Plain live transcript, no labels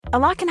A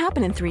lot can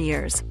happen in 3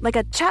 years, like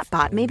a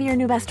chatbot may be your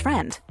new best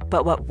friend.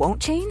 But what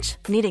won't change?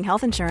 Needing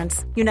health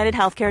insurance. United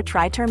Healthcare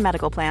Tri-Term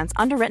Medical Plans,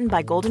 underwritten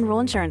by Golden Rule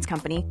Insurance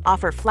Company,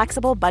 offer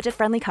flexible,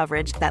 budget-friendly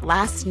coverage that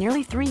lasts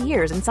nearly 3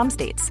 years in some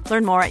states.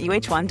 Learn more at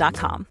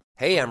uh1.com.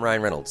 Hey, I'm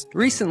Ryan Reynolds.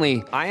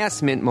 Recently, I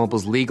asked Mint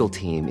Mobile's legal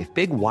team if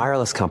big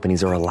wireless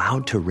companies are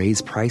allowed to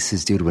raise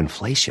prices due to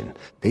inflation.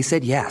 They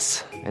said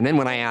yes. And then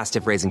when I asked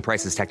if raising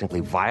prices technically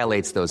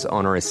violates those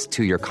onerous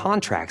 2-year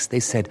contracts, they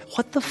said,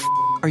 "What the f***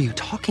 are you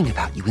talking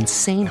about, you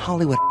insane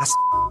Hollywood ass?"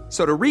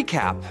 So to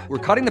recap, we're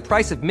cutting the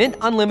price of Mint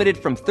Unlimited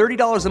from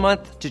 $30 a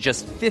month to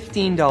just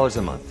 $15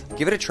 a month.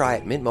 Give it a try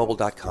at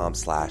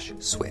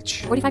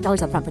mintmobile.com/switch.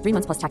 $45 up front for 3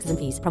 months plus taxes and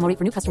fees. Promo rate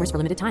for new customers for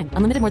limited time.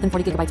 Unlimited more than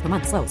 40 gigabytes per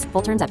month. Slows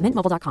full terms at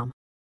mintmobile.com.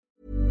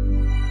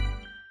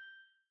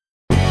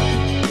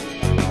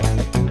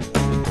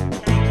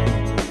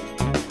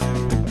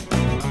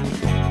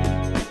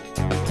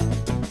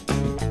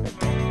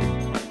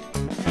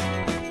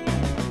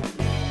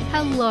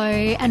 Hello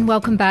and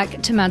welcome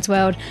back to Mads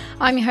World.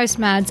 I'm your host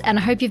Mads and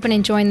I hope you've been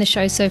enjoying the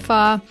show so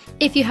far.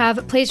 If you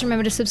have, please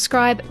remember to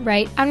subscribe,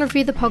 rate and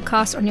review the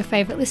podcast on your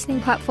favourite listening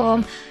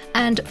platform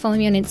and follow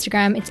me on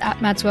Instagram. It's at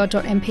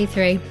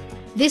madsworld.mp3.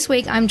 This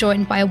week I'm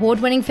joined by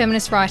award-winning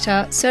feminist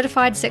writer,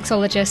 certified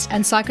sexologist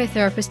and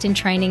psychotherapist in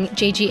training,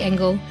 Gigi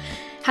Engle.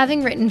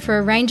 Having written for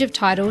a range of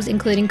titles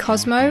including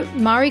Cosmo,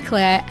 Marie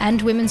Claire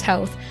and Women's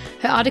Health,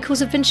 her articles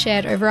have been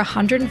shared over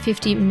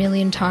 150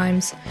 million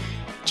times.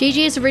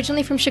 Gigi is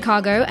originally from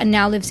Chicago and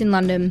now lives in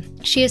London.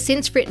 She has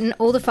since written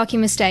All the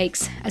Fucking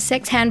Mistakes, a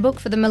sex handbook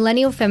for the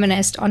millennial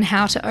feminist on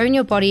how to own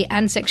your body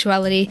and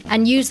sexuality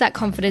and use that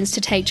confidence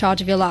to take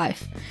charge of your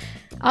life.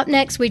 Up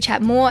next, we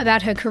chat more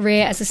about her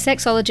career as a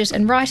sexologist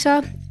and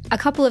writer, a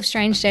couple of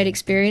strange date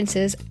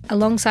experiences,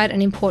 alongside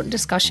an important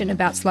discussion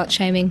about slut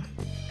shaming.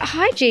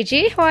 Hi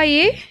Gigi, how are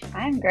you?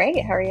 I'm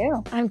great. How are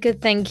you? I'm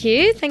good, thank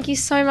you. Thank you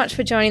so much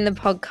for joining the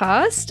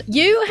podcast.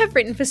 You have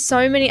written for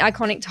so many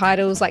iconic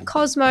titles like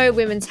Cosmo,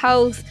 Women's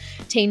Health,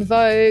 Teen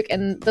Vogue,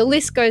 and the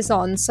list goes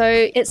on.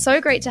 So it's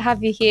so great to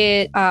have you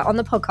here on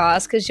the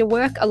podcast because your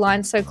work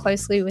aligns so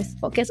closely with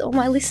what gets all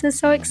my listeners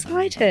so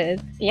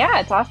excited. Yeah,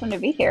 it's awesome to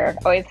be here.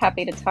 Always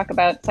happy to talk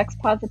about sex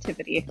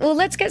positivity. Well,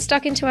 let's get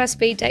stuck into our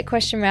speed date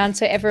question round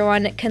so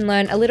everyone can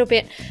learn a little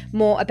bit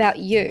more about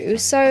you.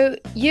 So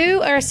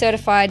you are a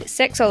certified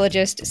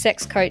sexologist,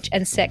 sex coach,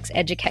 and sex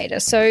educator.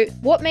 So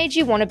what made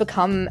you want to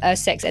become a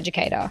sex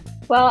educator?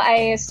 Well,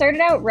 I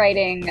started out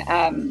writing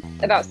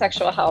about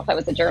sexual health. I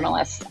was a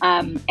journalist.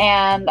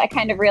 And I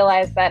kind of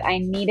realized that I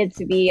needed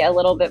to be a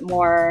little bit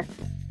more,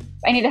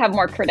 I need to have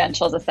more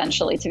credentials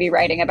essentially to be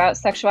writing about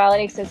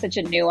sexuality because it's such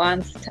a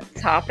nuanced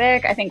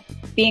topic. I think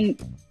being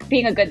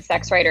a good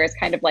sex writer is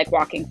kind of like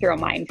walking through a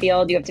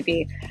minefield. You have to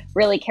be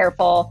really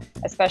careful,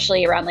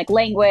 especially around like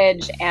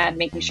language and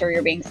making sure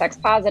you're being sex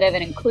positive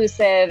and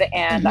inclusive.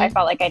 And I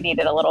felt like I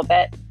needed a little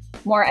bit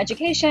more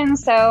education.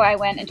 So I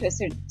went into a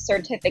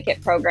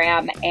certificate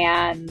program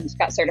and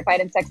got certified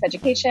in sex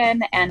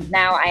education. And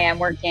now I am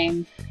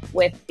working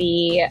with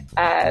the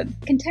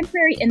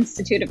Contemporary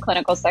Institute of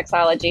Clinical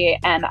Sexology,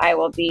 and I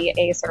will be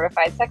a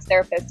certified sex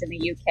therapist in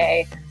the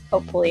UK,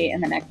 hopefully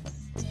in the next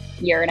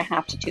year and a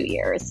half to 2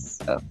 years.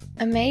 So.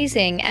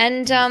 Amazing.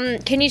 And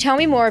can you tell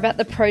me more about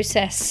the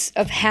process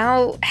of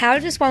how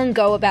does one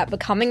go about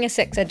becoming a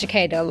sex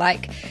educator?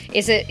 Like,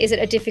 is it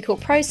a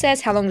difficult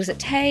process? How long does it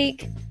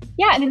take?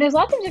 Yeah, I mean, there's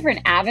lots of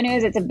different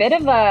avenues. It's a bit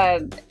of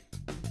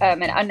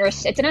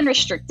it's an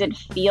unrestricted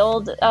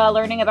field,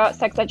 learning about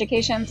sex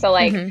education. So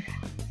like, you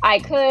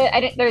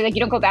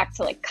don't go back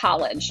to like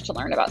college to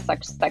learn about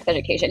sex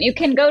education. You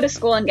can go to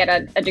school and get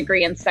a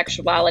degree in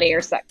sexuality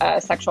or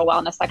sexual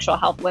wellness, sexual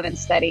health,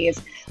 women's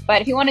studies. But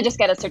if you want to just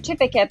get a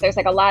certificate, there's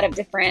like a lot of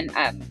different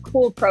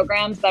cool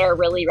programs that are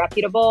really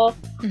reputable.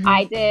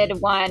 I did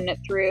one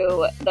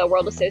through the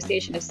World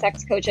Association of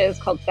Sex Coaches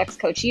called Sex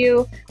Coach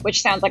U,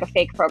 which sounds like a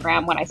fake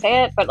program when I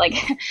say it, but like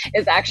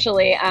is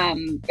actually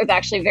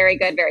very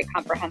good, very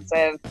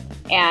comprehensive,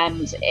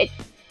 and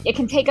it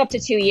can take up to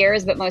 2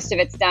 years, but most of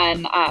it's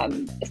done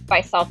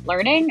by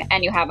self-learning,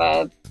 and you have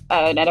an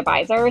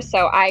advisor.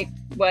 So I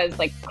was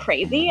like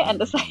crazy and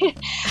decided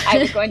I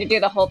was going to do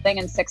the whole thing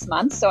in 6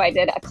 months. So I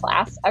did a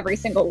class every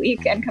single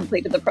week and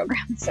completed the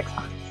program in 6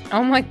 months.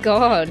 Oh my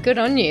God, good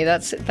on you.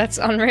 That's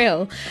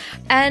unreal.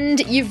 And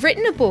you've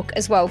written a book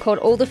as well called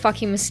All the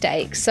Fucking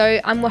Mistakes. So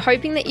I'm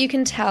hoping that you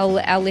can tell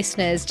our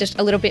listeners just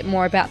a little bit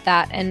more about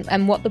that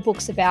and what the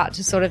book's about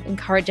to sort of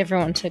encourage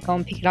everyone to go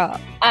and pick it up.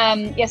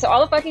 So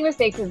All the Fucking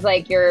Mistakes is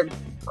like your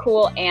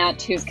cool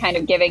aunt who's kind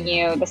of giving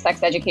you the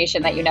sex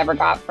education that you never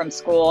got from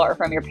school or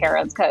from your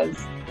parents, because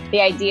the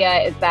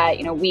idea is that,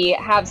 you know, we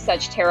have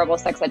such terrible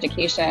sex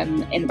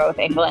education in both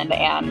England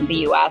and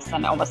the US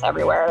and almost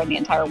everywhere in the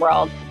entire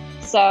world.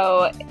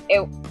 So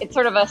it's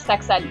sort of a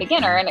sex ed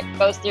beginner, and it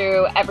goes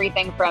through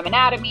everything from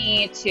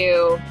anatomy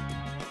to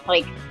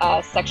like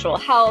sexual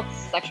health,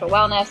 sexual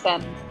wellness,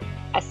 and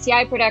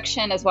STI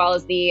protection, as well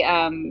as the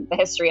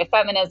history of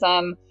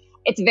feminism.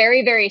 it's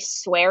very, very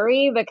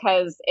sweary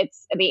because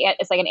it's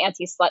like an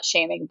anti-slut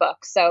shaming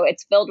book. So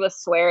it's filled with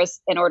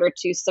swears in order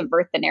to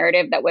subvert the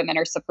narrative that women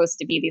are supposed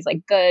to be these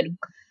like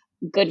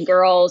good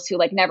girls who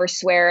like never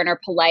swear and are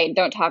polite and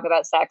don't talk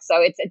about sex. So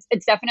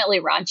it's definitely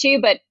raunchy,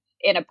 but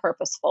in a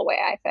purposeful way,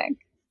 I think.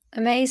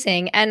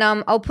 Amazing. And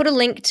I'll put a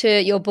link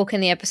to your book in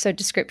the episode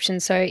description.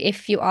 So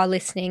if you are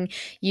listening,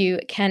 you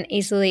can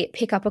easily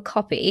pick up a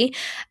copy.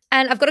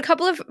 And I've got a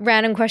couple of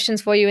random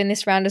questions for you in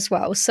this round as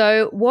well.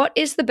 So what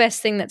is the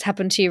best thing that's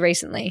happened to you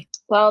recently?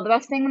 Well, the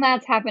best thing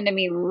that's happened to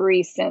me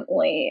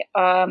recently,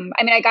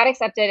 I got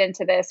accepted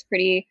into this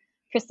pretty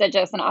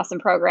prestigious and awesome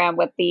program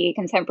with the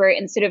Contemporary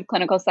Institute of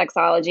Clinical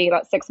Sexology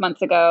about 6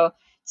 months ago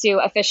to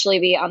officially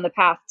be on the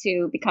path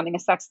to becoming a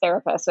sex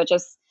therapist, which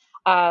is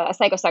a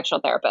psychosexual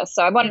therapist.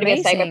 So I wanted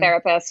Amazing. to be a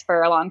psychotherapist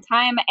for a long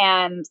time.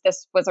 And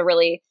this was a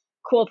really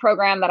cool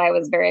program that I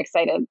was very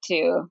excited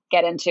to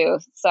get into.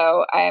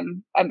 So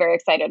I'm very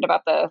excited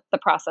about the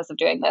process of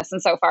doing this.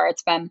 And so far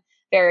it's been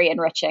very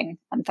enriching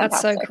and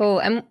fantastic. That's so cool.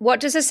 And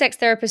what does a sex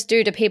therapist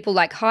do? Do people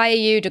like hire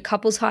you? Do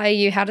couples hire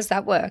you? How does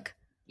that work?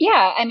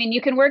 Yeah, I mean,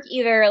 you can work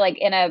either like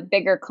in a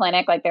bigger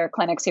clinic, like there are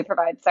clinics who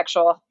provide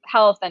sexual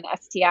health and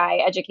STI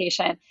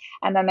education.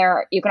 And then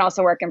you can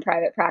also work in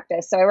private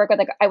practice. So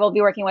I will be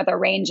working with a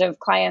range of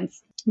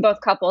clients, both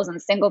couples and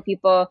single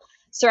people,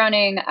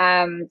 surrounding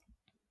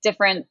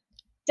different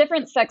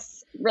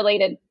sex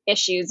related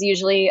issues,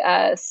 usually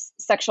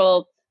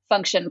sexual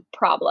function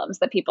problems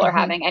that people are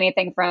having,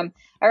 anything from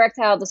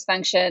erectile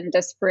dysfunction,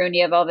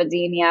 dyspareunia,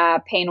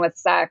 vulvodynia, pain with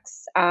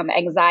sex,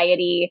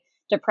 anxiety,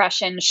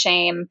 depression,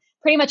 shame.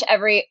 Pretty much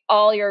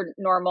all your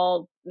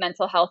normal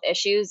mental health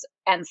issues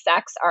and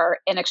sex are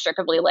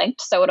inextricably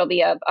linked. So it'll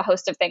be a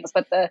host of things.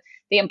 But the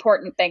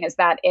important thing is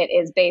that it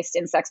is based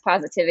in sex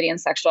positivity and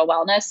sexual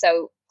wellness.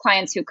 So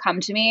clients who come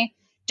to me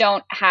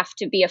don't have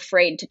to be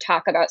afraid to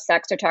talk about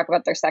sex or talk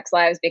about their sex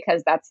lives,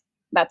 because that's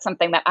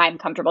something that I'm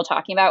comfortable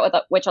talking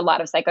about, which a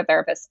lot of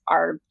psychotherapists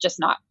are just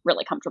not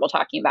really comfortable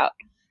talking about,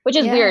 which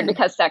is weird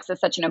because sex is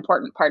such an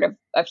important part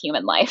of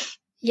human life.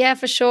 Yeah,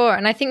 for sure.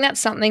 And I think that's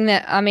something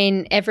that,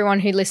 everyone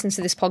who listens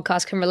to this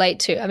podcast can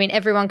relate to.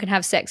 Everyone can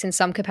have sex in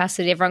some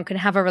capacity. Everyone can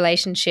have a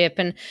relationship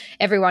and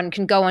everyone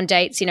can go on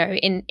dates,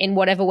 in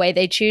whatever way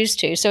they choose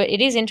to. So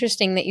it is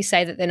interesting that you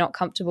say that they're not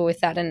comfortable with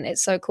that. And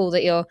it's so cool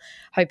that you're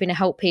hoping to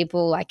help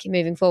people like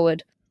moving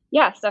forward.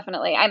 Yes,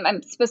 definitely.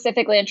 I'm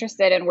specifically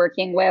interested in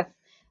working with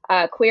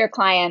queer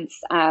clients,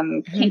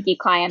 kinky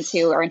clients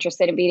who are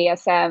interested in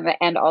BDSM,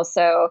 and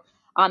also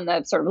on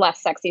the sort of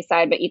less sexy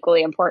side, but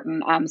equally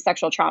important,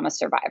 sexual trauma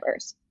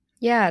survivors.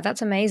 Yeah,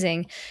 that's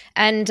amazing.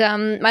 And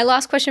my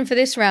last question for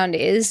this round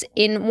is,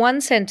 in one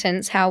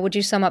sentence, how would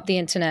you sum up the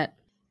internet?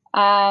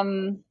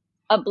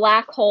 A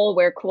black hole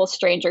where cool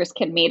strangers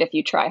can meet if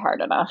you try hard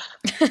enough.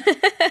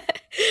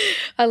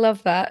 I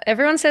love that.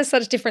 Everyone says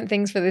such different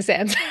things for this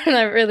answer, and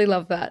I really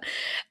love that.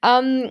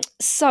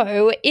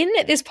 So in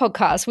this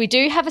podcast, we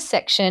do have a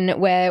section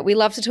where we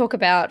love to talk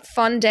about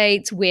fun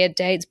dates, weird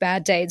dates,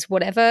 bad dates,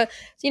 whatever,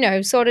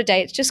 sort of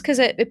dates, just because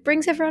it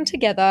brings everyone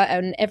together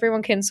and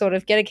everyone can sort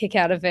of get a kick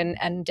out of it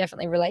and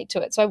definitely relate to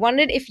it. So I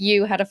wondered if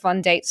you had a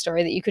fun date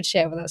story that you could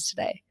share with us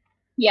today.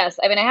 Yes.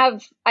 I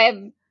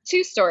have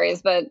two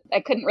stories, but I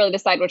couldn't really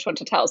decide which one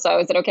to tell. So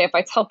is it okay if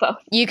I tell both?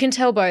 You can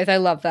tell both. I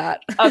love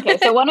that. Okay.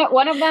 So one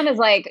of them is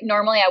like,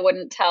 normally I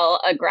wouldn't tell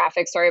a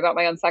graphic story about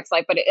my own sex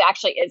life, but it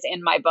actually is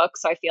in my book.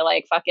 So I feel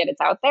like, fuck it, it's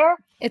out there.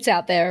 It's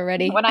out there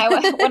already. When I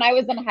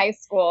was in high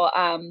school,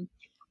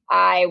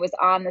 I was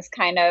on this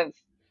kind of,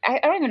 I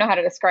don't even know how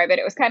to describe it.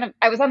 It was kind of,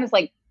 I was on this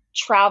like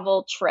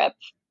travel trip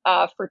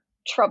for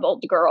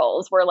troubled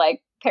girls where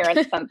like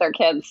parents sent their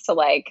kids to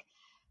like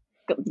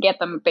get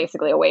them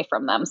basically away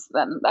from them. So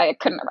then I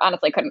couldn't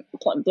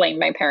blame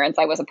my parents.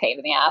 I was a pain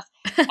in the ass.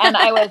 And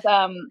I was,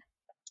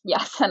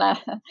 and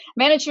I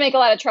managed to make a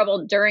lot of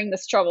trouble during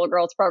this Troubled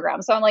Girls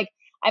program. So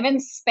I'm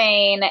in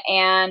Spain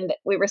and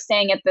we were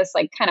staying at this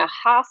like kind of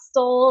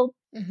hostel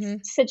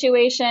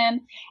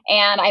situation.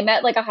 And I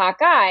met like a hot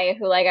guy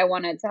who like I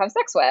wanted to have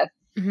sex with.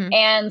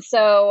 And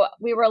so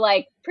we were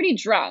like pretty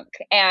drunk,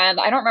 and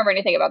I don't remember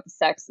anything about the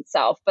sex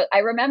itself, but I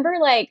remember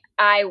like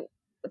I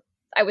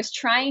was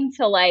trying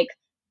to like,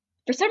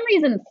 for some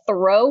reason,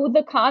 throw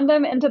the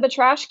condom into the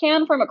trash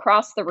can from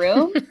across the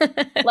room.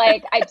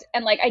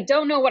 I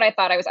don't know what I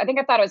thought I was. I think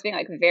I thought I was being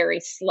like very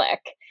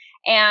slick,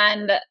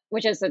 and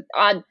which is an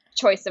odd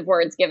choice of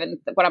words given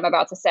what I'm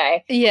about to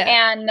say.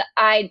 Yeah. And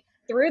I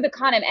threw the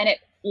condom and it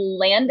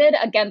landed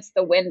against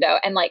the window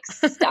and like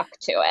stuck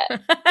to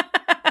it.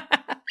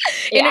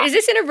 Yeah. Is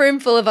this in a room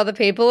full of other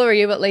people, or are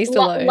you at least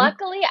alone?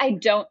 Luckily, I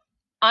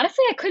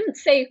couldn't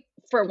say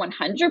for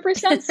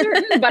 100%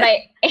 certain, but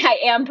I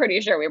am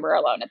pretty sure we were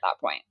alone at that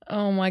point.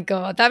 Oh my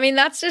God. I mean,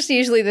 that's just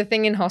usually the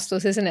thing in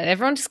hostels, isn't it?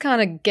 Everyone just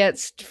kind of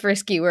gets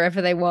frisky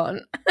wherever they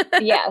want.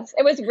 Yes,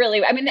 it was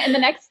really, and the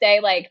next day,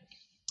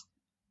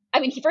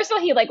 first of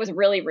all, he like was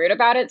really rude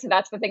about it. So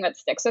that's the thing that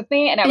sticks with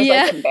me. And I was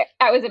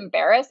I was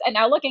embarrassed. And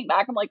now looking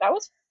back, I'm like, that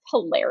was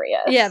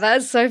hilarious. Yeah,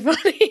 that's so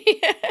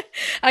funny.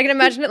 I can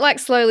imagine it like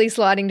slowly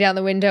sliding down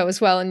the window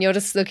as well, and you're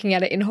just looking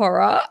at it in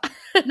horror.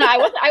 No, I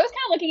was kind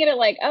of looking at it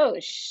like, oh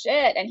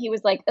shit, and he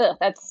was like, ugh,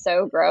 that's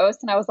so gross,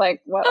 and I was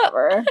like,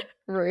 whatever.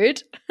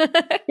 Rude.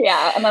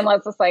 Yeah, and then I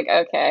was just like,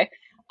 okay.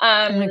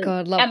 Oh my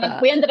God, love and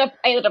that. I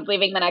ended up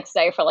leaving the next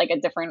day for like a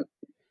different,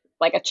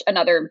 like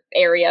another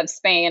area of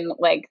Spain,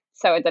 like,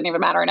 so it didn't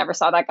even matter. I never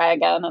saw that guy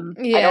again, and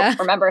I don't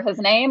remember his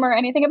name or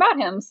anything about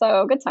him.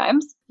 So good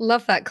times.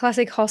 Love that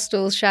classic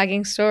hostel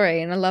shagging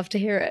story, and I love to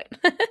hear it.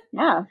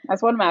 Yeah,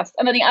 that's one mess.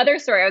 And then the other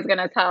story I was going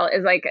to tell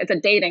is like it's a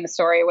dating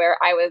story where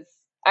I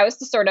was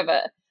just sort of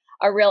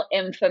a real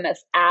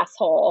infamous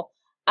asshole.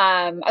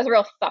 I was a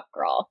real fuck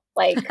girl,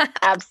 like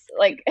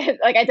like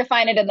I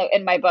define it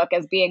in my book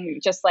as being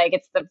just like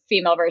it's the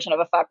female version of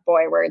a fuck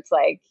boy, where it's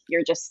like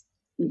you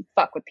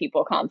fuck with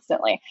people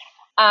constantly.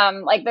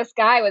 Like this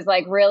guy was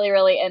like really,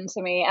 really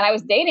into me, and I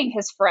was dating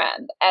his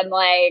friend, and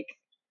like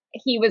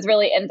he was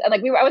really into, and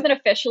like I wasn't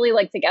officially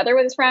like together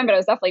with his friend, but I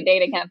was definitely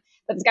dating him.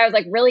 But this guy was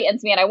like really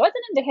into me, and I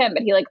wasn't into him,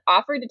 but he like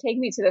offered to take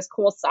me to this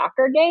cool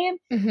soccer game.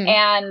 Mm-hmm.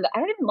 And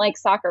I didn't like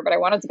soccer, but I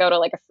wanted to go to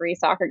like a free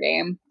soccer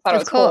game. Thought it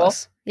was Of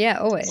course. cool. Yeah,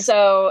 always.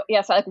 So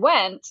yeah, so I like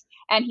went,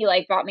 and he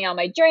like bought me all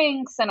my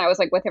drinks, and I was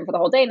like with him for the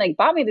whole day, and like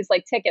bought me this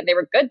like ticket. They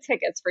were good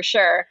tickets for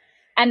sure.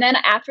 And then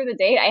after the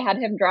date, I had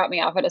him drop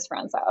me off at his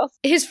friend's house.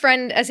 His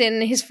friend, as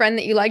in his friend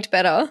that you liked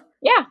better?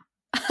 Yeah.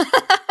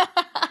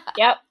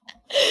 Yep.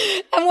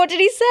 And what did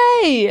he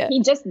say?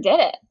 He just did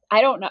it. I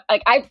don't know.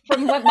 Like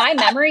from my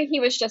memory, he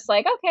was just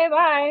like, okay,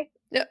 bye.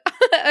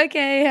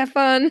 Okay, have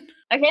fun.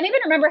 I can't even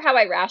remember how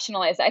I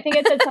rationalized it. I think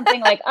it said something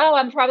like, oh,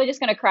 I'm probably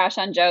just going to crash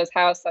on Joe's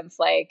house since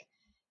like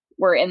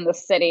we're in the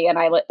city, and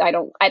I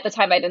don't at the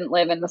time I didn't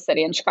live in the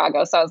city in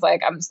Chicago, so I was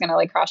like, I'm just going to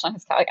like crash on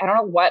his couch. Like, I don't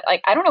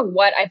know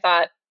what I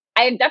thought.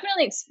 He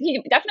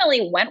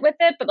definitely went with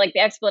it, but like the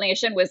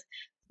explanation was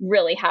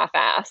really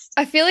half-assed.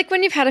 I feel like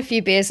when you've had a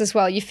few beers as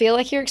well, you feel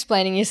like you're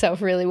explaining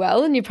yourself really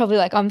well, and you're probably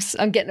like, I'm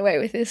getting away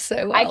with this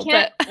so well. I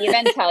can't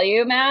even tell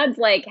you, Mads,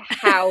 like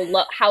how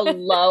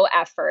low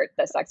effort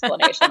this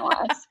explanation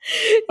was.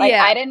 Like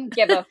I didn't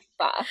give a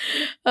fuck.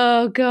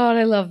 Oh God,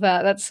 I love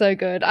that. That's so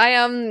good. I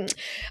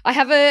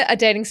have a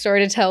dating story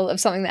to tell of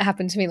something that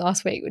happened to me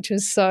last week, which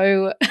was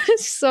so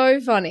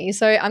so funny.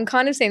 So I'm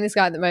kind of seeing this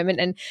guy at the moment,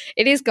 and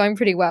it is going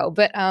pretty well.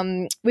 But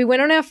we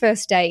went on our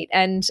first date,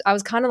 and I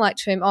was kind of like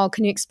to him, oh,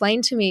 can you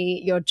explain to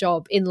me your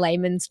job in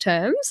layman's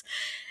terms?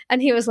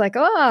 And he was like,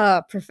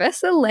 oh,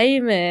 Professor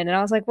Layman. And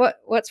I was like,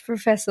 what's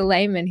Professor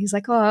Layman? He's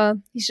like, oh,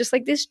 he's just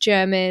like this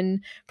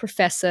German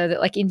professor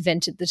that like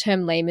invented the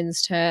term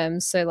layman's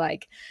terms. So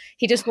like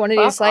he just wanted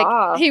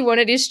he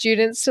wanted his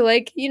students to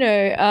like, you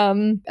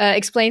know,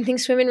 explain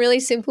things to him in a really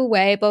simple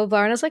way, blah, blah,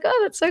 blah. And I was like, oh,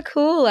 that's so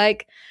cool.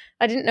 Like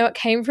I didn't know it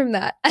came from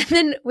that. And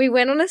then we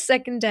went on a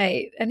second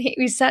date, and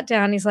we sat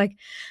down. He's like,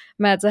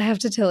 Mads, I have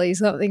to tell you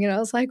something. And I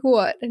was like,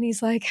 what? And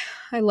he's like,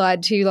 I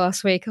lied to you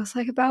last week. I was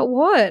like, about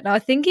what? And I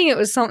was thinking it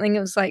was something that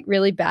was like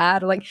really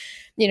bad, or like,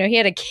 you know, he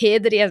had a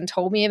kid that he hasn't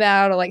told me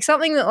about, or like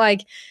something that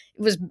like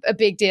was a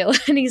big deal.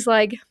 And he's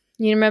like,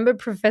 you remember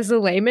Professor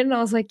Layman? And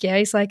I was like, yeah.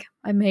 He's like,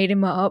 I made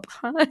him up.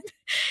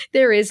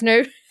 There is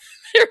no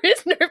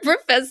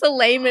Professor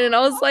Layman. And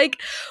I was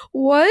like,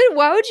 what?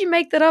 Why would you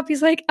make that up?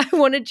 He's like, I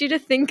wanted you to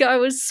think I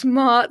was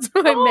smart, so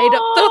I made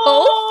up the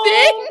whole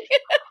thing.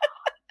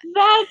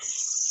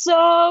 That's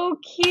so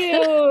cute.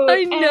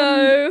 I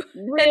know.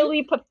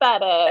 Really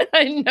pathetic.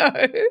 I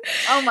know.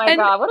 Oh my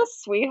God, what a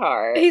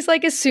sweetheart. He's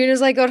like, as soon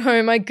as I got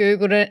home, I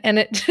Googled it, and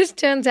it just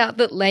turns out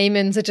that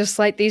laymen are just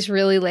like these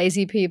really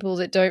lazy people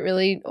that don't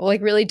really, or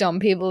like really dumb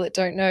people that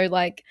don't know,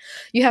 like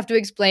you have to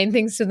explain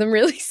things to them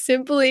really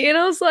simply. And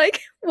I was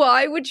like,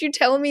 why would you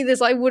tell me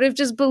this? I would have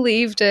just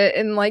believed it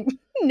and like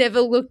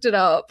never looked it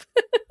up.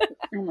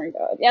 Oh my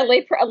God. Yeah,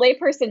 a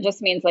layperson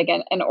just means like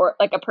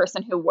like a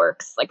person who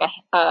works like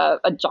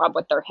a job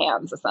with their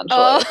hands, essentially.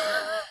 Oh,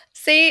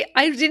 see,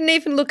 I didn't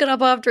even look it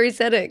up after he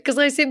said it because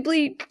I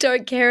simply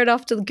don't care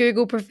enough to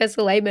Google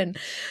Professor Layman.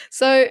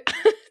 So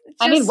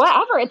I mean,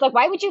 whatever. It's like,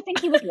 why would you think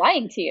he was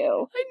lying to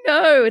you? I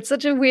know. It's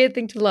such a weird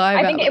thing to lie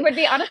about. I think it would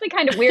be honestly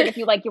kind of weird if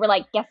you were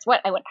like, guess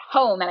what? I went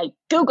home and I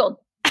Googled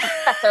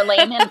Professor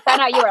Layman,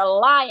 found out you were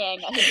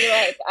lying. And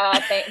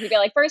he'd be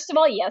like, first of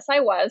all, yes,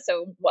 I was.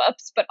 So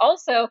whoops. But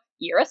also,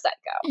 you're a psycho.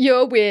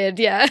 You're weird.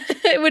 Yeah.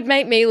 It would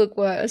make me look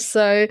worse.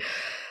 So,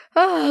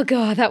 oh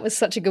God, that was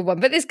such a good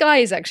one. But this guy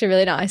is actually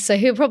really nice. So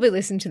he'll probably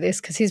listen to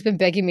this because he's been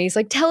begging me. He's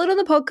like, tell it on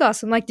the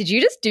podcast. I'm like, did you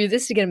just do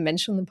this to get a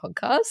mention on the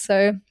podcast?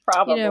 So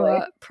probably. You know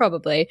what?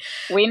 Probably.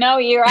 We know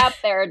you're out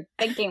there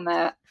thinking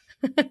that.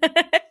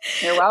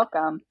 You're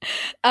welcome.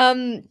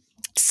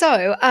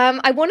 So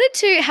I wanted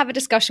to have a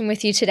discussion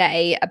with you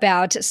today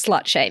about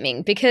slut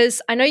shaming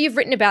because I know you've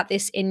written about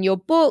this in your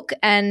book,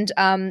 and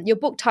your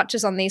book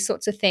touches on these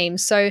sorts of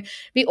themes. So it'd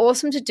be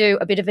awesome to do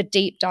a bit of a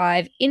deep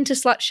dive into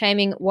slut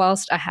shaming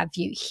whilst I have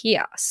you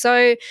here.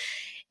 So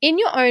in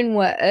your own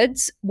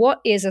words, what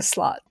is a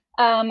slut?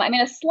 I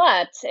mean, a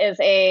slut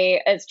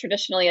is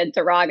traditionally a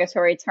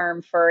derogatory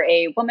term for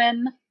a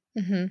woman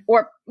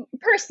or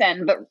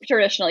person, but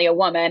traditionally a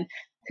woman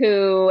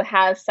who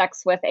has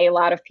sex with a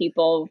lot of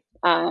people,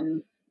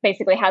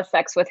 basically has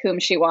sex with whom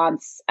she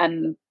wants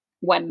and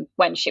when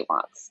she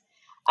wants.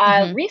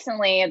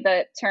 Recently,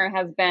 the term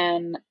has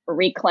been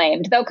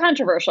reclaimed, though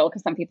controversial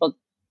because some people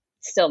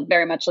still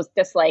very much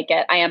dislike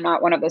it. I am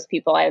not one of those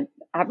people. I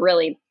have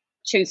really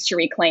choose to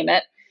reclaim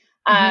it.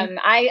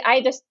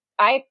 I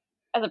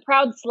as a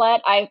proud slut,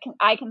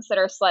 I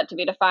consider slut to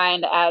be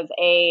defined as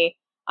a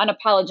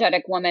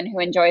unapologetic woman who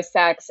enjoys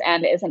sex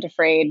and isn't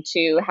afraid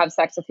to have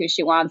sex with who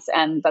she wants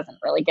and doesn't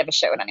really give a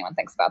shit what anyone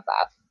thinks about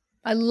that.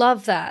 I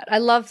love that. I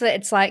love that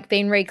it's like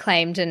being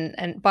reclaimed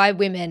and by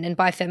women and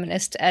by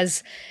feminists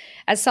as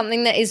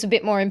something that is a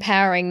bit more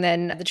empowering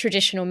than the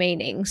traditional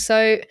meaning.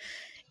 So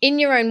in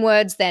your own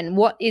words then,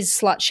 what is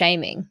slut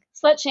shaming?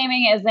 Slut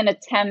shaming is an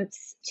attempt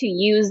to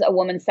use a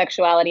woman's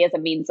sexuality as a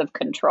means of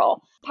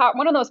control.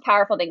 One of the most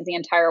powerful things in the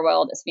entire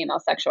world is female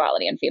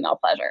sexuality and female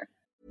pleasure.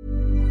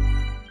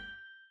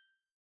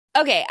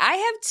 Okay, I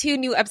have two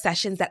new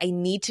obsessions that I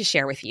need to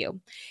share with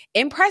you.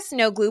 Impress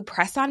No Glue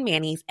Press-On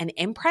Manis and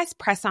Impress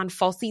Press-On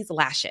Falsies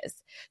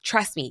Lashes.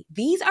 Trust me,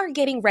 these are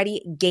getting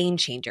ready game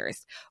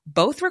changers.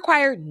 Both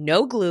require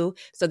no glue,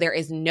 so there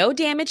is no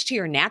damage to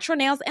your natural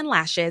nails and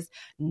lashes,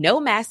 no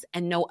mess,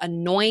 and no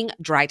annoying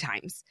dry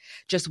times.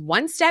 Just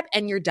one step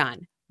and you're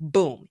done.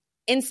 Boom.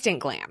 Instant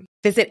glam.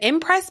 Visit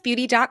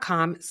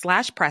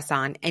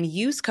impressbeauty.com/presson and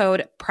use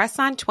code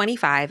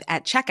PRESSON25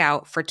 at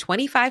checkout for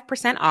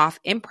 25% off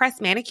Impress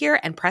Manicure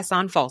and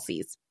Press-On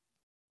Falsies.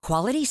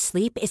 Quality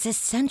sleep is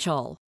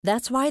essential.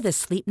 That's why the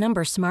Sleep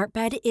Number Smart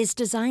Bed is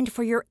designed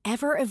for your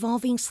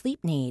ever-evolving sleep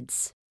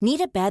needs.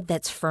 Need a bed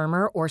that's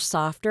firmer or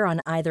softer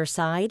on either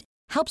side?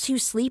 Helps you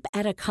sleep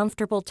at a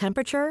comfortable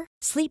temperature?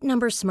 Sleep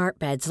Number Smart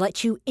Beds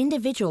let you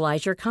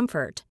individualize your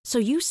comfort, so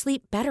you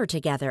sleep better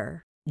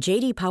together.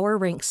 J.D. Power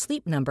ranks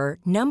Sleep Number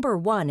number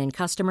 1 in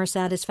customer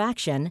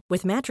satisfaction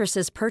with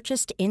mattresses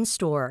purchased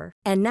in-store.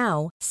 And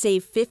now,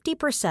 save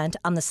 50%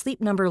 on the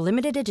Sleep Number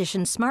Limited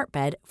Edition Smart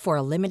Bed for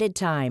a limited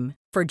time.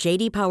 For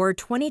J.D. Power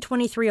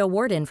 2023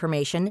 award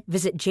information,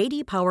 visit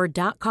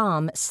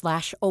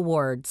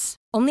jdpower.com/awards.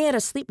 Only at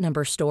a Sleep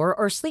Number store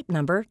or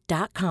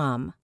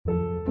sleepnumber.com.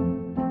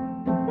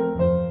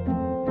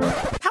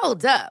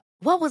 Hold up.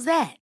 What was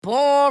that?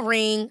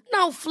 Boring.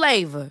 No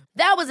flavor.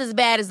 That was as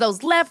bad as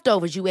those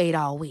leftovers you ate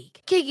all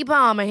week. Keke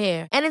Palmer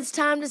here, and it's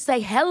time to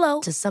say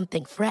hello to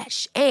something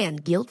fresh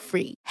and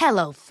guilt-free.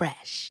 Hello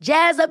Fresh.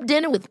 Jazz up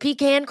dinner with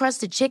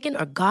pecan-crusted chicken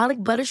or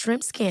garlic butter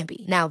shrimp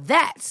scampi. Now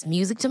that's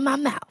music to my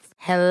mouth.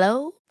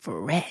 Hello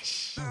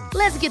Fresh.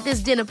 Let's get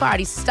this dinner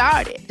party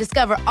started.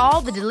 Discover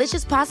all the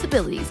delicious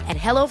possibilities at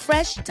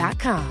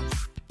hellofresh.com.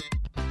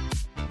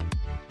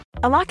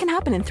 A lot can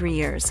happen in 3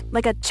 years,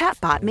 like a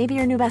chatbot may be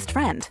your new best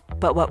friend.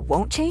 But what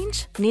won't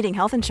change? Needing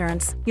health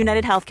insurance.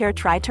 United Healthcare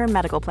Tri-Term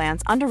Medical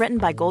Plans, underwritten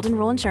by Golden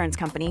Rule Insurance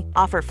Company,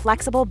 offer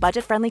flexible,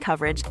 budget-friendly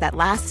coverage that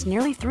lasts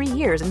nearly 3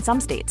 years in some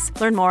states.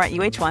 Learn more at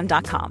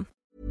uh1.com.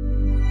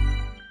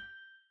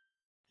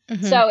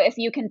 So if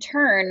you can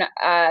turn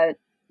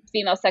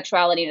female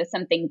sexuality into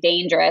something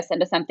dangerous,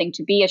 into something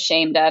to be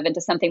ashamed of,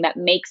 into something that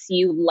makes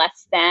you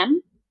less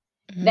than,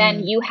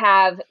 then you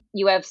have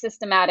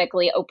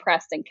systematically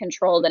oppressed and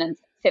controlled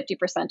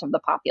 50% of the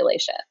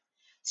population.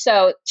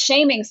 So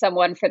shaming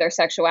someone for their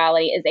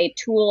sexuality is a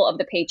tool of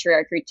the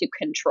patriarchy to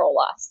control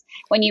us.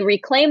 When you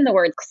reclaim the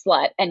word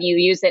slut and you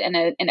use it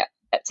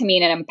to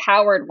mean an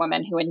empowered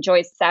woman who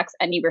enjoys sex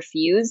and you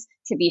refuse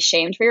to be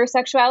shamed for your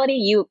sexuality,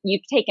 you've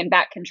taken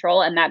back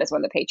control, and that is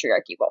when the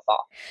patriarchy will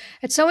fall.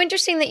 It's so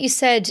interesting that you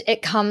said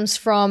it comes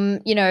from,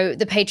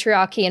 the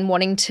patriarchy and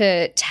wanting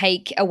to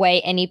take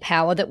away any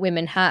power that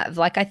women have.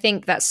 Like, I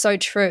think that's so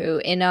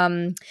true in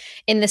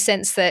the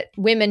sense that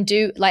women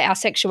do, like, our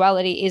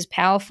sexuality is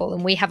powerful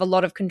and we have a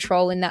lot of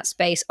control in that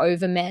space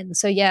over men.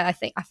 So yeah,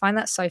 I find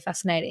that so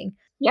fascinating.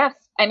 Yes.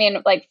 I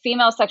mean, like,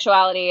 female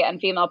sexuality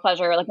and female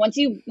pleasure, like once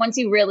you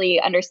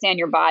really understand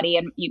your body,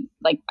 and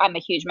I'm a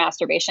huge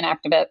masturbation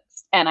activist,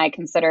 and I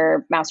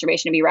consider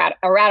masturbation to be a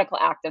radical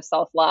act of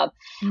self-love.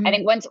 I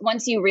think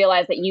once you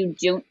realize that you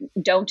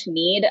don't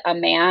need a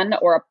man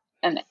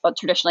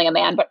traditionally a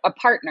man, but a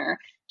partner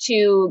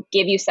to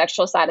give you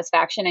sexual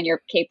satisfaction, and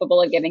you're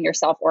capable of giving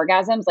yourself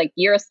orgasms, like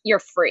you're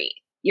free.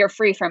 You're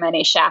free from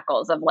any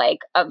shackles of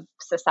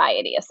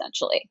society,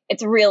 essentially.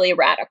 It's really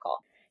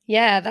radical.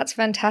 Yeah, that's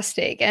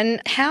fantastic.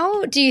 And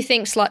how do you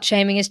think slut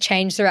shaming has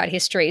changed throughout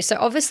history? So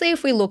obviously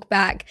if we look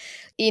back,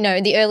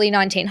 the early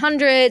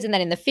 1900s and then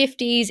in the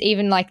 50s,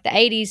 even like the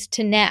 80s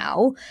to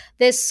now,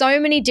 there's so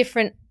many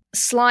different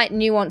slight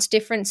nuanced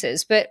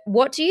differences. But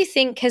what do you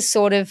think has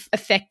sort of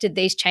affected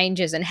these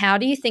changes, and how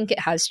do you think it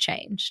has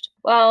changed?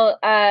 Well,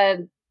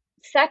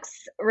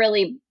 sex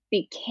really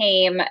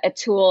became a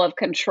tool of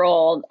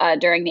control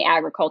during the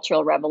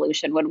agricultural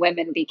revolution, when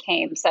women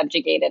became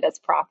subjugated as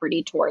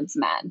property towards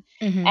men,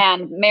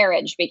 and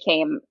marriage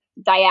became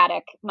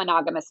dyadic,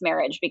 monogamous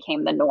marriage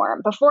became the norm.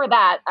 Before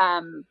that,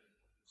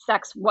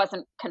 sex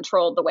wasn't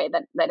controlled the way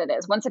that it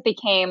is. Once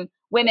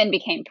women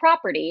became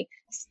property,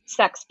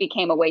 sex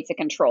became a way to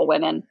control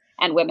women,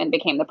 and women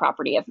became the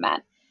property of men.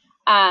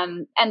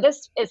 And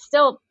this is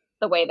still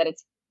the way that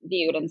it's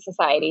viewed in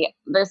society.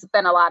 There's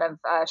been a lot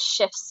of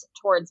shifts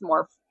towards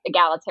more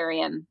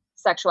egalitarian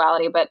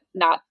sexuality, but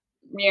not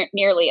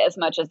nearly as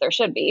much as there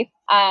should be.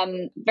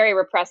 Very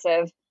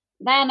repressive.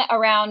 Then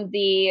around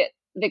the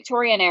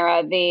Victorian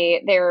era,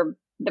 basically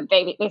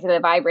the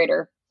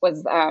vibrator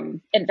was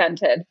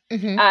invented,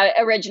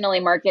 originally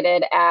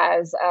marketed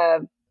as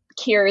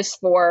cures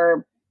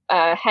for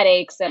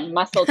headaches and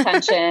muscle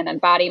tension and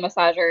body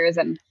massagers.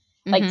 And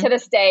like to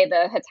this day,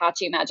 the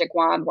Hitachi magic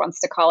wand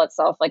wants to call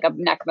itself like a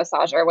neck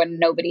massager when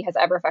nobody has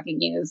ever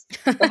fucking used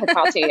the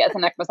Hitachi as a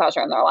neck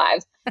massager in their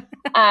lives.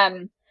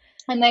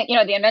 And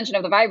the invention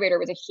of the vibrator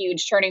was a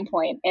huge turning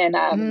point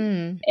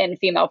in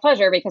female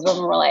pleasure, because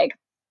women were like,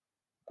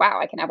 wow,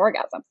 I can have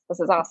orgasms. This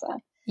is awesome.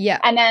 Yeah.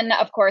 And then,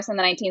 of course, in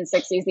the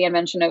 1960s, the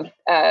invention of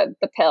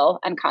the pill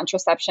and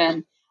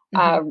contraception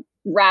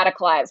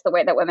radicalized the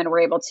way that women were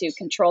able to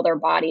control their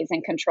bodies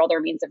and control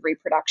their means of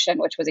reproduction,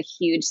 which was a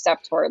huge step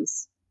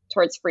towards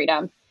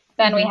freedom.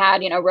 Then we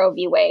had, Roe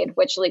v. Wade,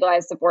 which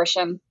legalized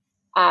abortion,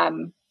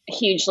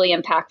 hugely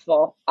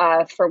impactful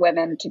for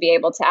women to be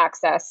able to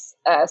access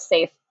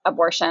safe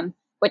abortion,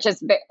 which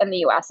is in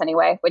the US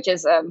anyway, which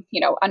is,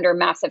 under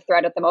massive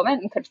threat at the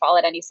moment and could fall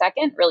at any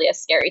second. Really a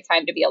scary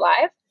time to be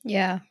alive.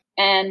 Yeah.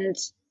 And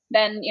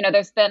then,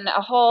 there's been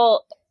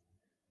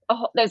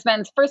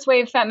first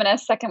wave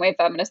feminists, second wave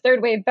feminists,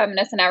 third wave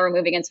feminists, and now we're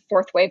moving into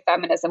fourth wave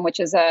feminism, which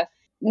is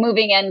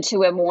moving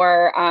into a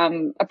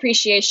more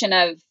appreciation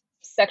of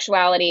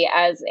sexuality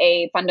as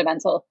a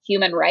fundamental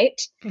human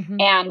right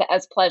and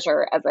as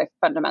pleasure as a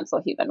fundamental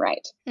human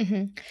right.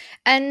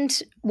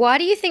 And why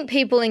do you think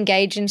people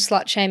engage in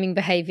slut shaming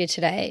behavior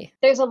today?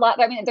 There's a lot.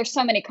 I mean, there's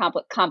so many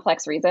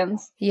complex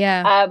reasons.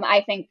 Yeah.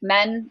 I think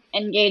men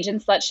engage in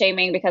slut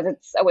shaming because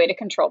it's a way to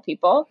control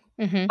people.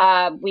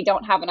 We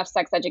don't have enough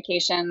sex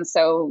education,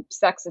 so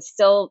sex is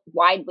still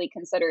widely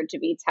considered to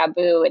be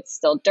taboo. It's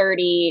still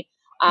dirty.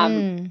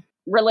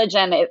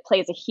 Religion, it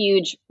plays a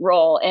huge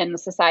role in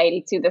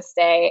society to this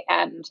day,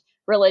 and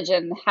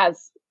religion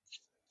has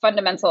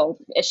fundamental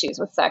issues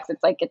with sex.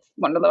 It's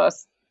one of the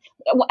most,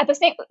 at the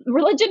same,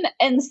 religion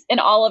in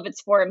all of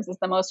its forms is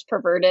the most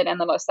perverted and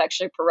the most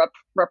sexually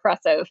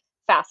repressive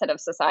facet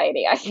of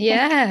society, I think.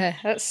 Yeah,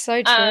 that's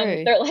so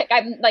true.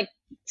 I'm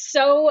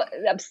so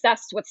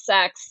obsessed with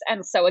sex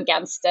and so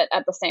against it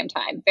at the same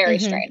time. Very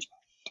strange.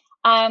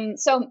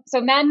 So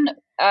men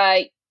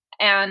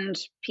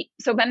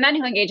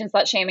who engage in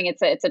slut shaming,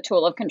 it's a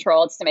tool of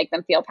control. It's to make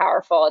them feel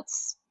powerful.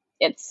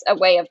 It's a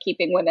way of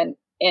keeping women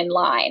in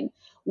line.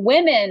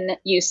 Women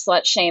use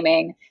slut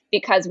shaming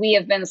because we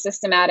have been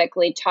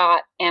systematically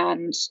taught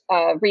and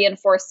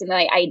reinforced in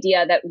the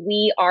idea that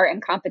we are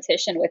in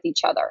competition with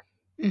each other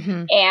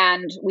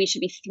and we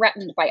should be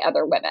threatened by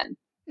other women.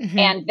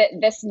 And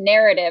this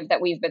narrative that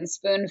we've been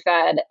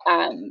spoon-fed,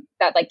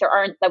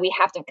 that we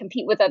have to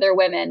compete with other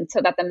women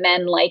so that the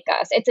men like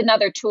us. It's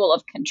another tool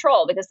of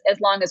control, because as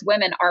long as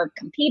women are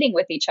competing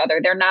with each other,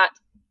 they're not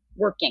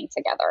working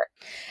together.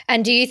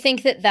 And do you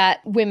think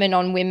that women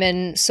on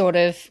women sort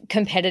of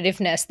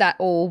competitiveness, that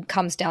all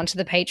comes down to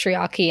the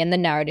patriarchy and the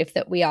narrative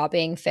that we are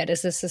being fed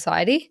as a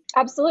society?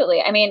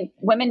 Absolutely. I mean,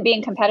 women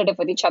being competitive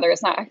with each other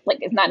is not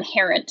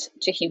inherent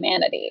to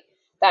humanity.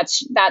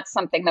 That's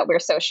something that we're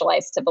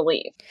socialized to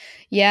believe.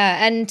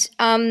 Yeah. And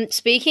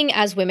speaking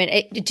as women,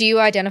 do you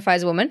identify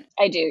as a woman?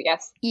 I do,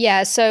 yes.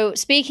 Yeah. So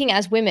speaking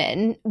as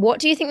women, what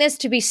do you think there's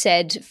to be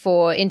said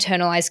for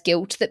internalized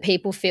guilt that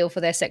people feel for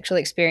their sexual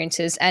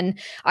experiences, and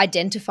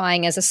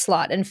identifying as a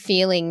slut and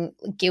feeling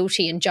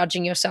guilty and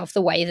judging yourself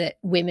the way that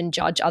women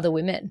judge other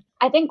women?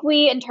 I think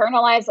we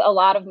internalize a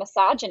lot of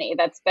misogyny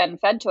that's been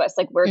fed to us.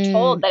 We're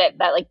told that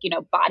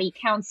body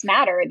counts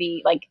matter.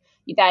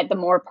 That the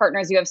more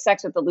partners you have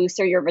sex with, the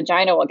looser your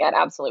vagina will get.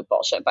 Absolute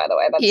bullshit, by the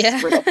way.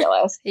 That's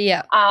ridiculous.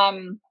 Yeah.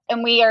 And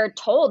we are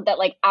told that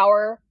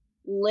our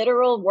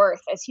literal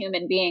worth as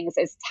human beings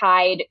is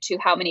tied to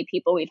how many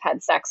people we've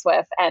had sex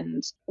with.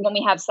 And when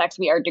we have sex,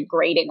 we are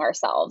degrading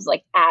ourselves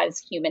as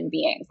human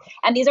beings.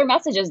 And these are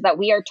messages that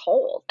we are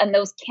told, and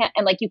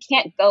you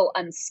can't go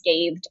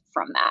unscathed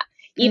from that.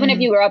 Even if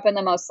you grew up in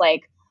the most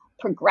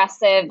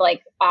progressive,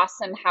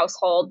 awesome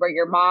household where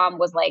your mom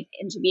was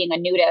into being a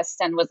nudist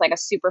and was a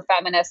super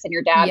feminist, and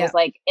your dad was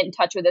in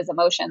touch with his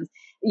emotions,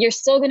 you're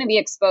still going to be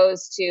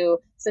exposed to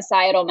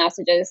societal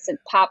messages, to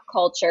pop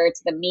culture,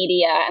 to the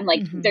media. And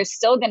there's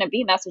still going to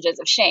be messages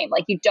of shame.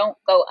 You don't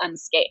go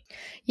unscathed.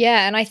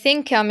 Yeah. And I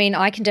think,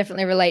 I can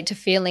definitely relate to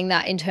feeling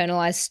that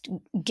internalized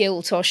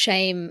guilt or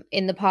shame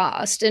in the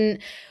past. And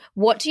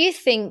what do you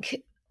think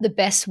the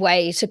best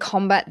way to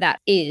combat that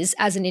is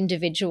as an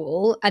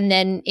individual? And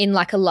then in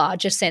a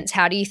larger sense,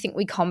 how do you think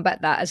we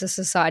combat that as a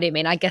society?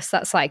 I guess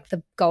that's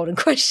the golden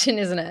question,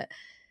 isn't it?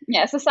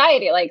 Yeah,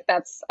 society,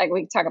 that's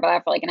we can talk about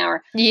that for an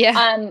hour. Yeah.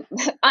 On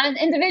an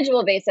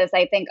individual basis,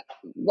 I think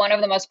one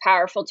of the most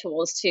powerful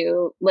tools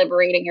to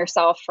liberating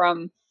yourself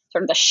from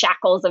sort of the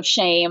shackles of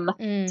shame,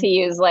 to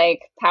use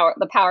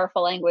the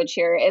powerful language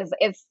here, is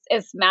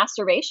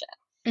masturbation.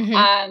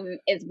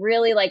 Is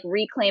really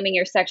reclaiming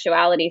your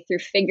sexuality through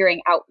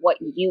figuring out what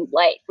you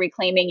like,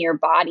 reclaiming your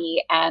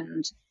body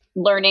and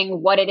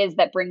learning what it is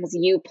that brings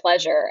you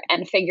pleasure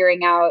and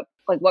figuring out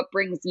like what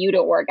brings you to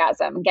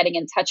orgasm and getting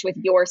in touch with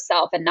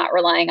yourself and not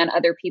relying on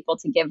other people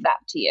to give that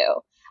to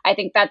you. I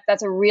think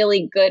that's a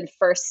really good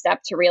first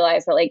step to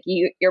realize that like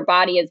your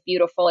body is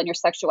beautiful and your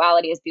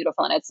sexuality is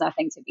beautiful and it's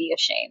nothing to be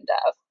ashamed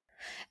of.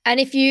 And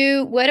if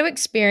you were to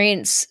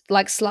experience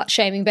like slut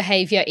shaming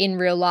behavior in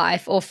real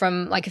life or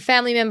from like a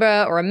family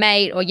member or a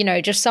mate or, you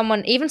know, just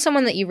someone, even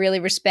someone that you really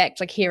respect,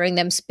 like hearing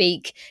them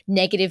speak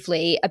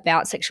negatively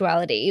about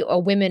sexuality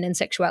or women and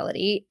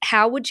sexuality,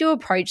 how would you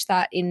approach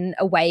that in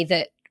a way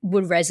that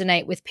would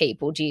resonate with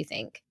people, do you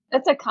think?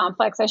 That's a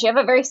complex issue. I have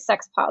a very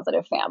sex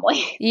positive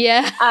family.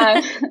 Yeah.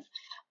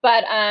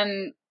 But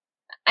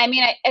I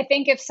mean, I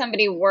think if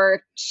somebody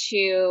were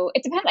to,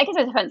 it depends, I guess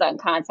it depends on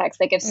context.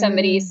 Like if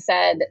somebody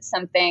said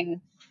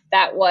something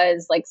that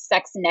was like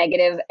sex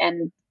negative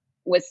and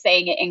was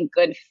saying it in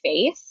good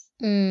faith,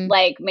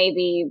 like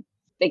maybe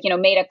like, you know,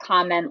 made a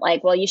comment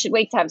like, well, you should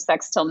wait to have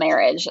sex till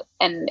marriage.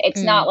 And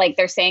it's not like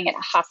they're saying it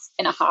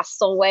in a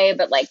hostile way,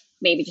 but like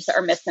maybe just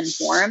are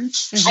misinformed.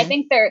 I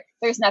think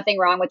there's nothing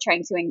wrong with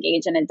trying to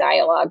engage in a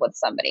dialogue with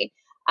somebody.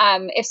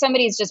 If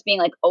somebody's just being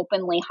like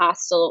openly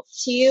hostile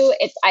to you,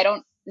 I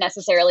don't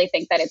necessarily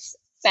think that it's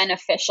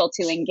beneficial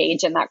to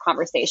engage in that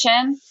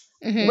conversation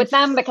with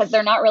them because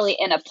they're not really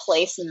in a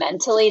place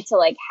mentally to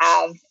like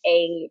have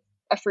a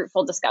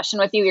fruitful discussion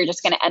with you. You're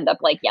just going to end up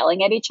like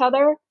yelling at each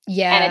other.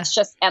 Yeah. And it's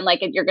just, and like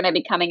you're going to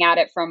be coming at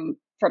it from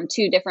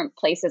two different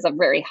places of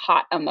very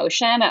hot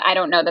emotion. I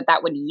don't know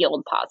that would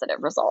yield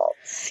positive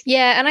results.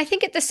 Yeah. And I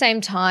think at the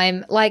same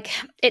time, like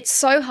it's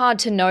so hard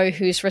to know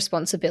whose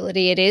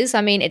responsibility it is.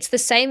 I mean, it's the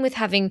same with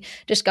having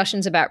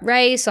discussions about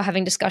race or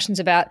having discussions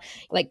about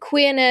like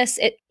queerness.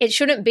 It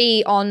shouldn't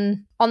be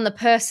on the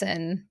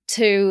person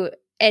to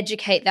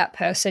educate that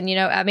person. You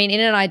know, I mean, in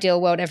an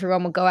ideal world,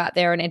 everyone will go out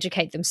there and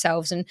educate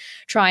themselves and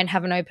try and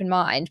have an open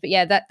mind. But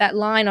yeah, that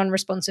line on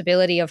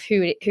responsibility of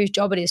whose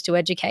job it is to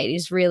educate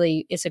is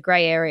really, it's a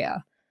gray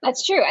area.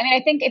 That's true. I mean,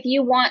 I think if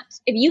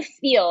you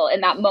feel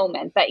in that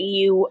moment that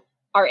you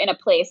are in a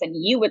place and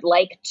you would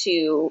like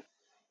to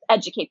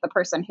educate the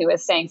person who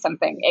is saying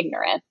something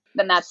ignorant,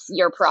 then that's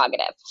your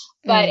prerogative.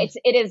 But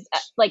it is,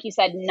 like you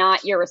said,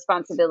 not your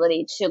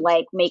responsibility to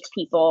like make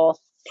people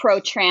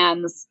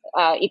pro-trans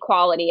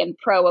equality and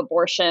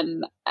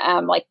pro-abortion,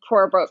 like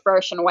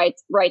pro-abortion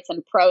rights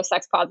and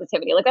pro-sex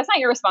positivity. Like that's not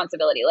your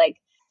responsibility. Like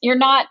you're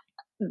not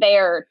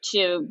there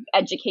to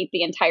educate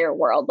the entire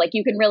world. Like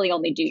you can really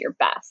only do your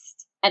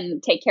best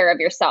and take care of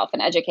yourself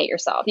and educate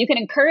yourself. You can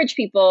encourage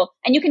people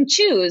and you can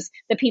choose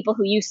the people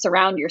who you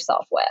surround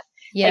yourself with.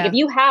 Yeah. Like if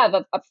you have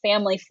a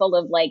family full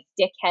of like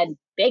dickhead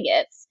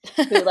bigots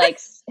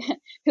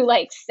who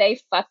like say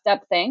fucked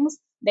up things,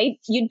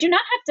 you do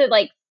not have to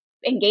like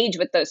engage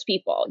with those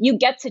people. You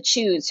get to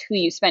choose who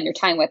you spend your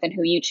time with and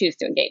who you choose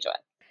to engage with.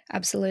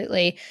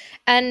 Absolutely.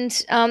 And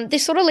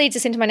this sort of leads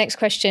us into my next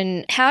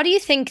question. How do you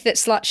think that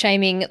slut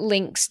shaming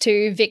links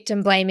to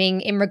victim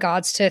blaming in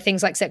regards to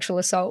things like sexual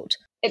assault?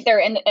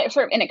 They're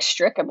sort of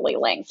inextricably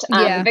linked.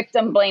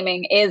 Victim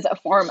blaming is a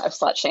form of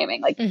slut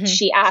shaming. Like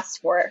she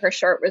asked for it. Her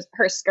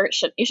skirt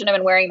you shouldn't have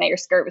been wearing that. Your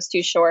skirt was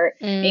too short.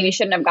 Maybe you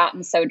shouldn't have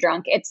gotten so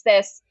drunk. It's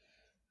this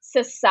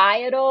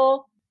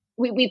societal,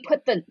 we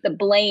put the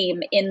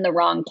blame in the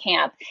wrong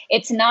camp.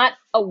 It's not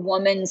a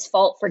woman's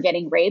fault for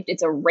getting raped.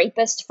 It's a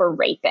rapist for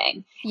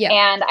raping.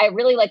 Yeah. And I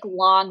really like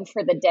long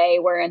for the day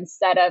where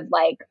instead of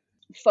like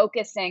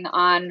focusing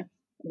on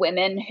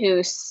women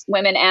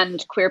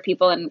and queer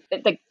people and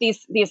like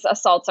these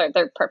assaults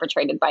they're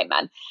perpetrated by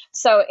men.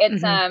 So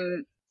it's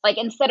like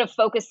instead of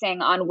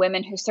focusing on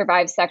women who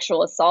survive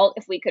sexual assault,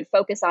 if we could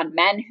focus on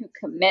men who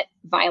commit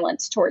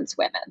violence towards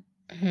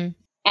women.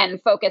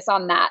 And focus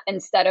on that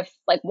instead of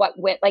like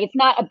it's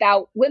not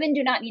about women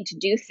do not need to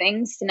do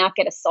things to not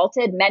get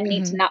assaulted. Men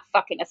need to not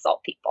fucking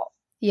assault people.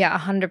 Yeah,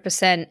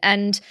 100%.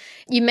 And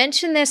you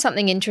mentioned there's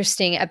something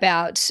interesting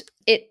about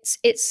it's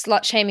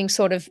slut shaming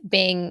sort of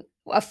being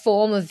a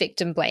form of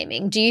victim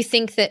blaming. Do you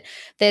think that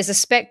there's a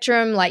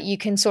spectrum, like you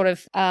can sort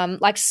of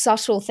like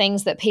subtle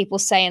things that people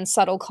say and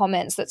subtle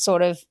comments that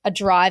sort of are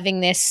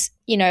driving this,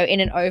 you know, in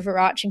an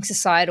overarching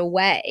societal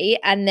way?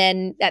 And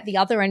then at the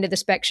other end of the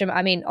spectrum,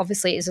 I mean,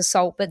 obviously it's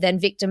assault, but then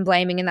victim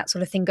blaming and that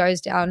sort of thing goes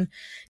down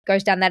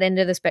that end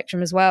of the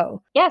spectrum as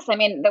well. Yes. I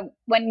mean,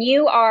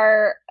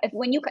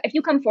 if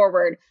you come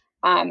forward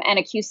and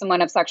accuse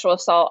someone of sexual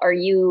assault or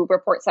you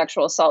report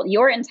sexual assault,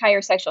 your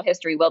entire sexual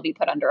history will be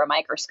put under a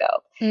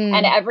microscope.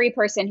 And every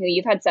person who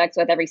you've had sex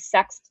with, every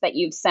sext that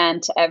you've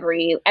sent,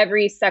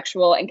 every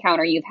sexual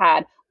encounter you've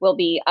had will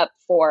be up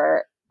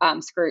for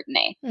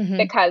scrutiny,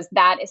 because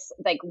that is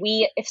like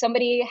if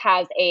somebody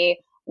has a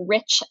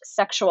rich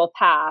sexual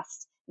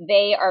past,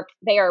 they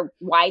are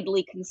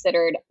widely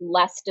considered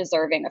less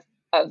deserving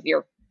of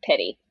your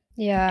pity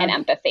and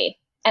empathy.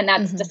 And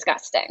that's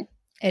disgusting.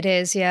 It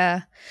is.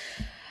 Yeah.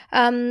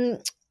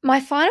 My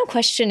final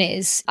question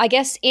is, I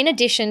guess, in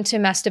addition to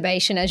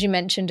masturbation, as you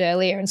mentioned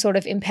earlier, and sort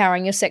of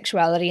empowering your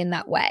sexuality in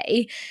that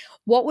way,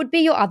 what would be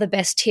your other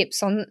best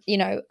tips on,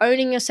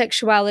 owning your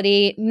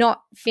sexuality,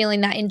 not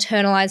feeling that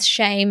internalized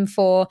shame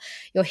for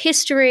your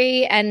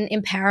history and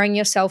empowering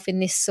yourself in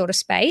this sort of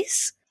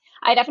space?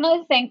 I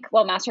definitely think,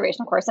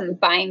 masturbation, of course, and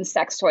buying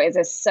sex toys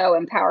is so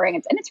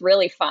empowering. It's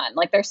really fun.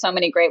 Like, there's so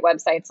many great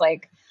websites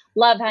like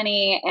Love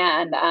Honey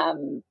and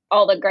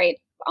all the great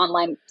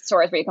online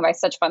stores where you can buy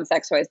such fun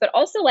sex toys, but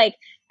also like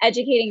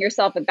educating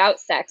yourself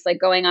about sex, like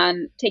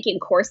taking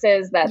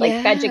courses that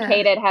like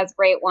Beducated has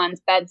great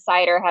ones,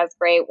 Bedsider has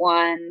great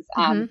ones.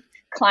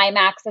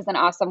 Climax is an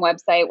awesome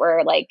website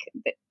where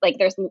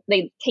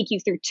they take you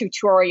through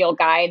tutorial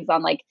guides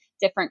on like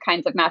different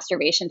kinds of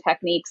masturbation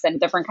techniques and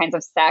different kinds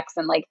of sex.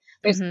 And like,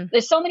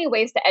 there's so many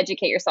ways to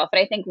educate yourself.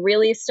 But I think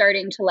really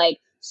starting to like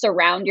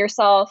surround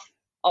yourself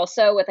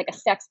also with like a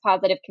sex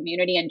positive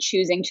community and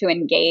choosing to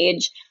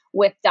engage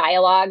with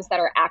dialogues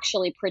that are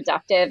actually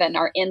productive and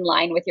are in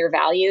line with your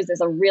values is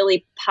a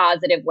really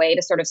positive way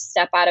to sort of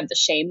step out of the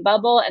shame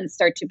bubble and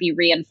start to be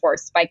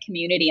reinforced by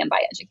community and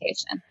by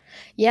education.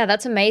 Yeah,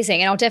 that's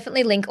amazing. And I'll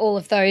definitely link all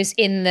of those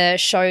in the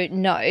show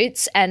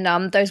notes and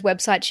those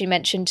websites you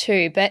mentioned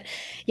too. But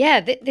yeah,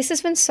 this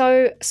has been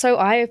so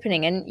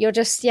eye-opening, and you're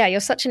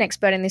such an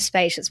expert in this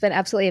space. It's been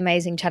absolutely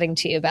amazing chatting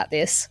to you about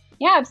this.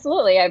 Yeah,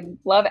 absolutely. I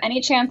love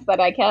any chance that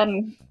I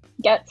can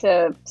get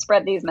to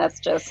spread these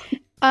messages.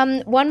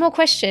 One more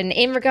question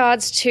in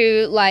regards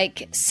to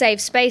like safe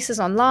spaces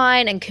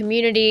online and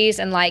communities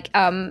and like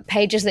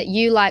pages that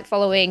you like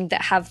following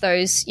that have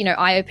those,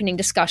 eye-opening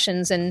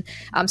discussions and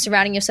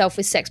surrounding yourself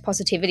with sex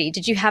positivity.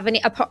 Did you have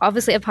any,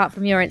 obviously apart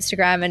from your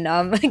Instagram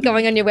and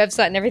going on your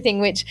website and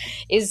everything, which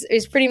is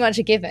pretty much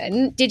a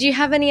given, did you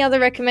have any other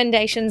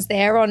recommendations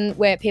there on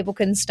where people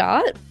can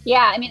start?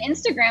 Yeah, I mean,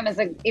 Instagram is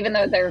even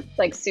though they're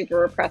like super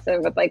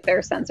repressive with like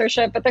their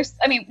censorship, but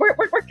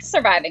we're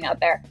surviving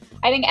out there.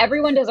 I think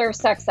Everyone Deserves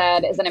Sex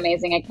Ed is an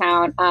amazing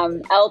account.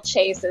 Elle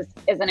Chase is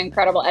an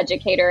incredible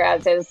educator,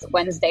 as is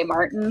Wednesday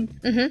Martin,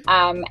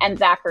 and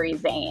Zachary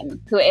Zane,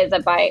 who is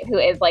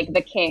like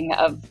the king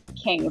of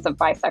kings of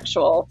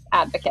bisexual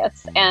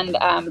advocates, and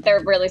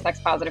they're really sex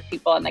positive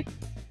people and like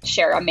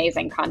share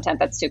amazing content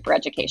that's super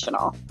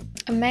educational.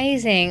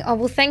 Amazing. Oh,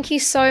 well, thank you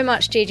so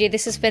much, Gigi.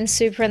 This has been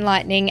super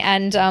enlightening.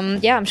 And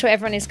I'm sure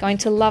everyone is going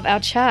to love our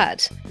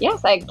chat.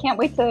 Yes, I can't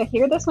wait to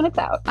hear this when it's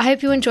out. I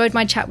hope you enjoyed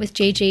my chat with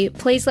Gigi.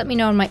 Please let me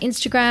know on my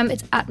Instagram.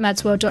 It's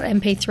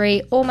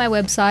 @madsworld.mp3 or my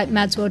website,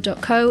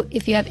 madsworld.co,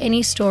 if you have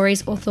any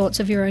stories or thoughts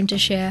of your own to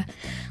share.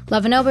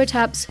 Love and elbow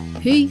taps.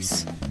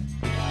 Peace.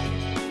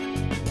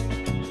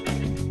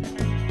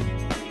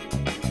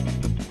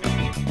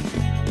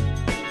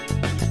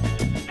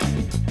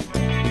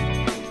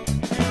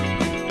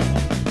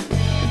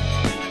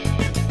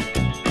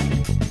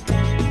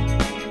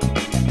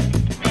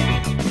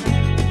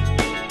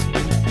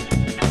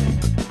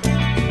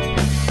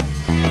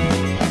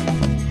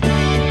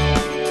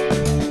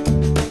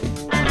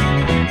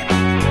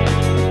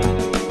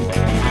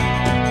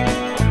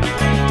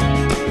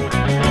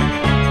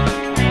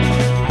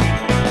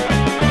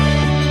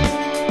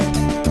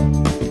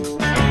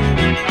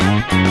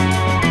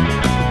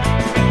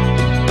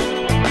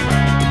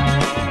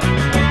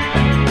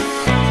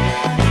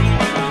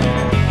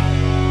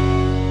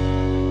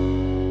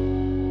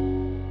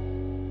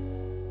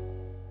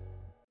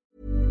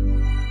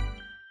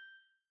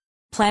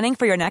 Planning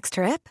for your next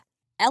trip?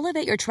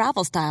 Elevate your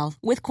travel style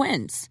with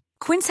Quince.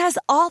 Quince has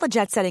all the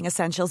jet-setting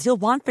essentials you'll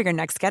want for your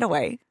next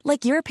getaway,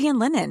 like European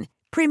linen,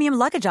 premium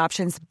luggage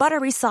options,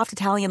 buttery soft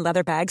Italian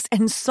leather bags,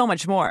 and so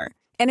much more.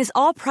 And is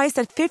all priced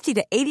at 50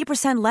 to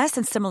 80% less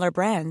than similar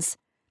brands.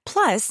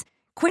 Plus,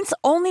 Quince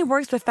only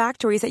works with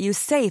factories that use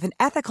safe and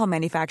ethical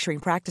manufacturing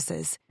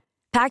practices.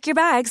 Pack your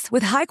bags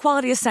with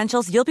high-quality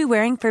essentials you'll be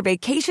wearing for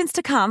vacations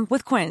to come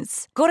with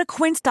Quince. Go to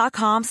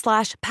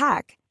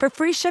quince.com/pack for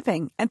free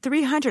shipping and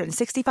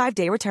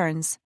 365-day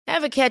returns.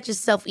 Ever catch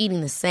yourself eating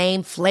the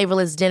same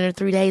flavorless dinner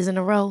 3 days in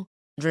a row?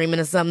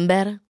 Dreaming of something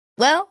better?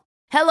 Well,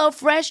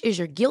 HelloFresh is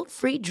your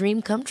guilt-free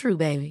dream come true,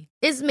 baby.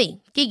 It's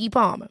me, Keke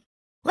Palmer.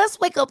 Let's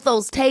wake up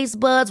those taste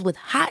buds with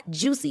hot,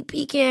 juicy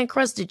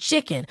pecan-crusted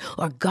chicken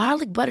or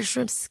garlic butter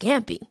shrimp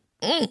scampi.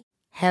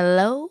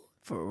 Hello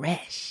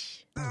Fresh.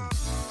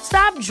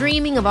 Stop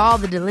dreaming of all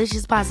the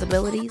delicious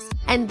possibilities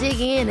and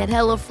dig in at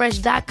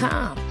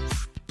HelloFresh.com.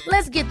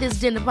 Let's get this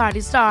dinner party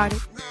started.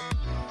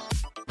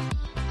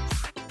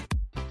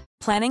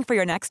 Planning for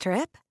your next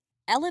trip?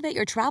 Elevate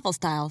your travel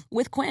style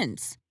with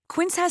Quince.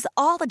 Quince has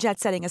all the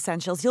jet-setting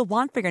essentials you'll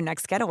want for your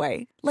next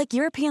getaway, like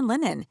European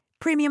linen,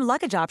 premium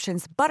luggage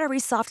options, buttery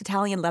soft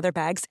Italian leather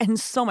bags, and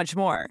so much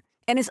more.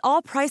 And is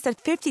all priced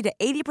at 50 to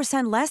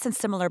 80% less than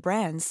similar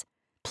brands.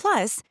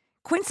 Plus,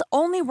 Quince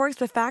only works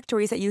with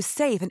factories that use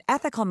safe and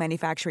ethical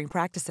manufacturing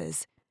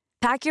practices.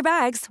 Pack your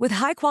bags with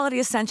high-quality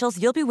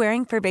essentials you'll be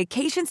wearing for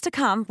vacations to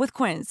come with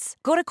Quince.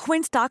 Go to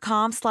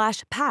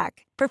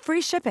quince.com/pack for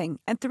free shipping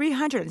and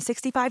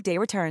 365-day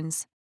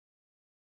returns.